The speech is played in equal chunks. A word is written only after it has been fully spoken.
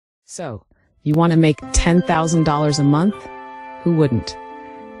So, you want to make $10,000 a month? Who wouldn't?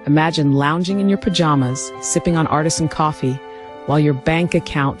 Imagine lounging in your pajamas, sipping on artisan coffee, while your bank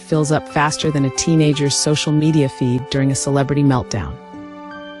account fills up faster than a teenager's social media feed during a celebrity meltdown.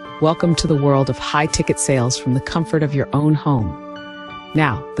 Welcome to the world of high-ticket sales from the comfort of your own home.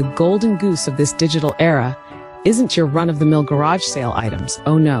 Now, the golden goose of this digital era isn't your run-of-the-mill garage sale items.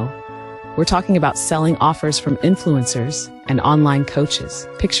 Oh no. We're talking about selling offers from influencers and online coaches.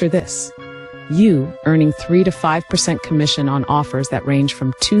 Picture this. You earning 3 to 5% commission on offers that range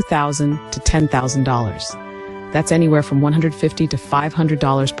from $2,000 to $10,000. That's anywhere from $150 to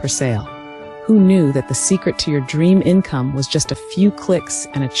 $500 per sale. Who knew that the secret to your dream income was just a few clicks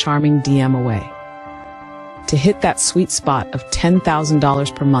and a charming DM away? To hit that sweet spot of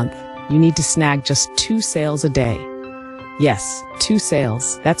 $10,000 per month, you need to snag just 2 sales a day. Yes, 2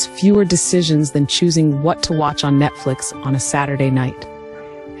 sales. That's fewer decisions than choosing what to watch on Netflix on a Saturday night.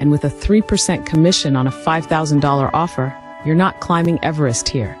 And with a 3% commission on a $5,000 offer, you're not climbing Everest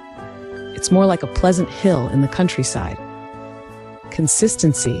here. It's more like a pleasant hill in the countryside.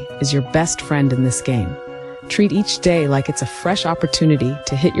 Consistency is your best friend in this game. Treat each day like it's a fresh opportunity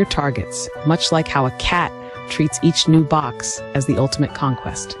to hit your targets, much like how a cat treats each new box as the ultimate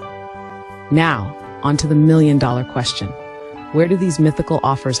conquest. Now, onto the million-dollar question. Where do these mythical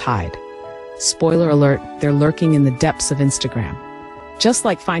offers hide? Spoiler alert, they're lurking in the depths of Instagram. Just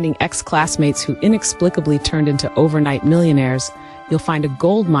like finding ex-classmates who inexplicably turned into overnight millionaires, you'll find a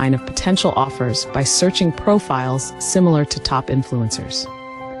goldmine of potential offers by searching profiles similar to top influencers.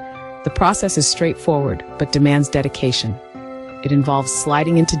 The process is straightforward, but demands dedication. It involves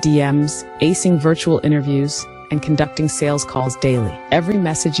sliding into DMs, acing virtual interviews, and conducting sales calls daily. Every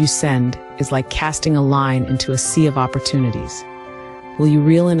message you send is like casting a line into a sea of opportunities. Will you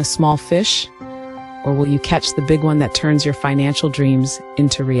reel in a small fish? Or will you catch the big one that turns your financial dreams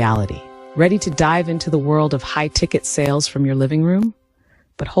into reality? Ready to dive into the world of high-ticket sales from your living room?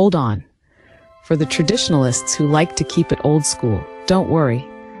 But hold on. For the traditionalists who like to keep it old school, don't worry.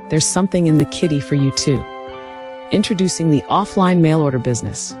 There's something in the kitty for you too. Introducing the offline mail order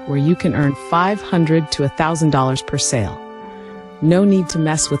business, where you can earn $500 to $1,000 per sale. No need to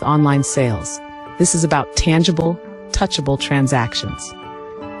mess with online sales. This is about tangible, touchable transactions.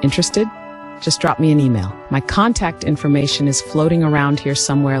 Interested? Just drop me an email. My contact information is floating around here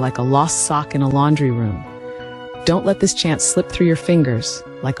somewhere like a lost sock in a laundry room. Don't let this chance slip through your fingers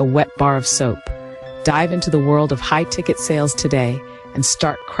like a wet bar of soap. Dive into the world of high-ticket sales today and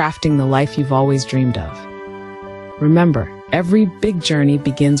start crafting the life you've always dreamed of. Remember, every big journey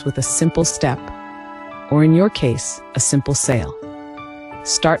begins with a simple step, or in your case, a simple sale.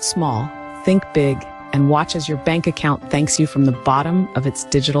 Start small, think big, and watch as your bank account thanks you from the bottom of its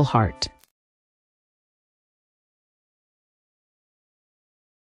digital heart.